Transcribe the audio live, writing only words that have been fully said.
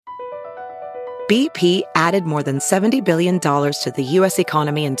BP added more than $70 billion to the U.S.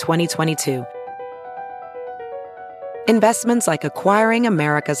 economy in 2022. Investments like acquiring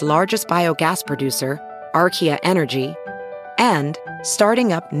America's largest biogas producer, Archaea Energy, and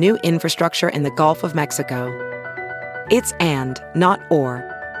starting up new infrastructure in the Gulf of Mexico. It's and, not or.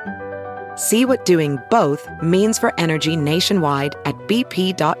 See what doing both means for energy nationwide at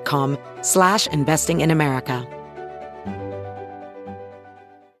bp.com/investing in America.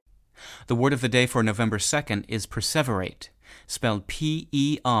 The word of the day for November 2nd is perseverate, spelled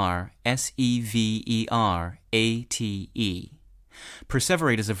P-E-R-S-E-V-E-R-A-T-E.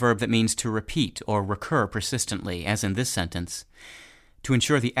 Perseverate is a verb that means to repeat or recur persistently, as in this sentence. To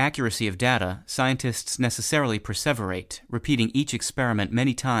ensure the accuracy of data, scientists necessarily perseverate, repeating each experiment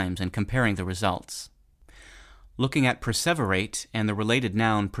many times and comparing the results. Looking at perseverate and the related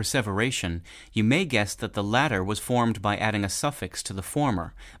noun perseveration, you may guess that the latter was formed by adding a suffix to the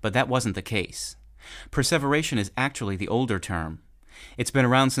former, but that wasn't the case. Perseveration is actually the older term. It's been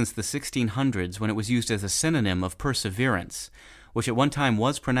around since the 1600s when it was used as a synonym of perseverance, which at one time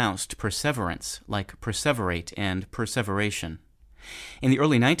was pronounced perseverance, like perseverate and perseveration. In the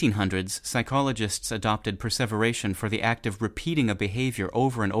early 1900s, psychologists adopted perseveration for the act of repeating a behavior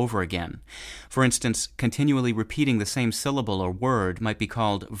over and over again. For instance, continually repeating the same syllable or word might be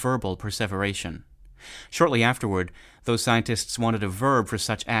called verbal perseveration. Shortly afterward, those scientists wanted a verb for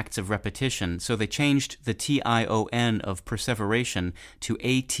such acts of repetition, so they changed the tion of perseveration to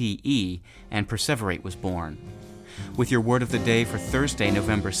ate, and perseverate was born. With your word of the day for Thursday,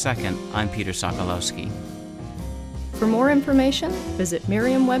 November 2nd, I'm Peter Sokolowski. For more information, visit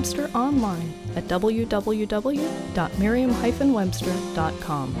Merriam-Webster online at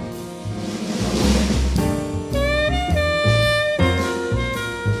www.merriam-webster.com.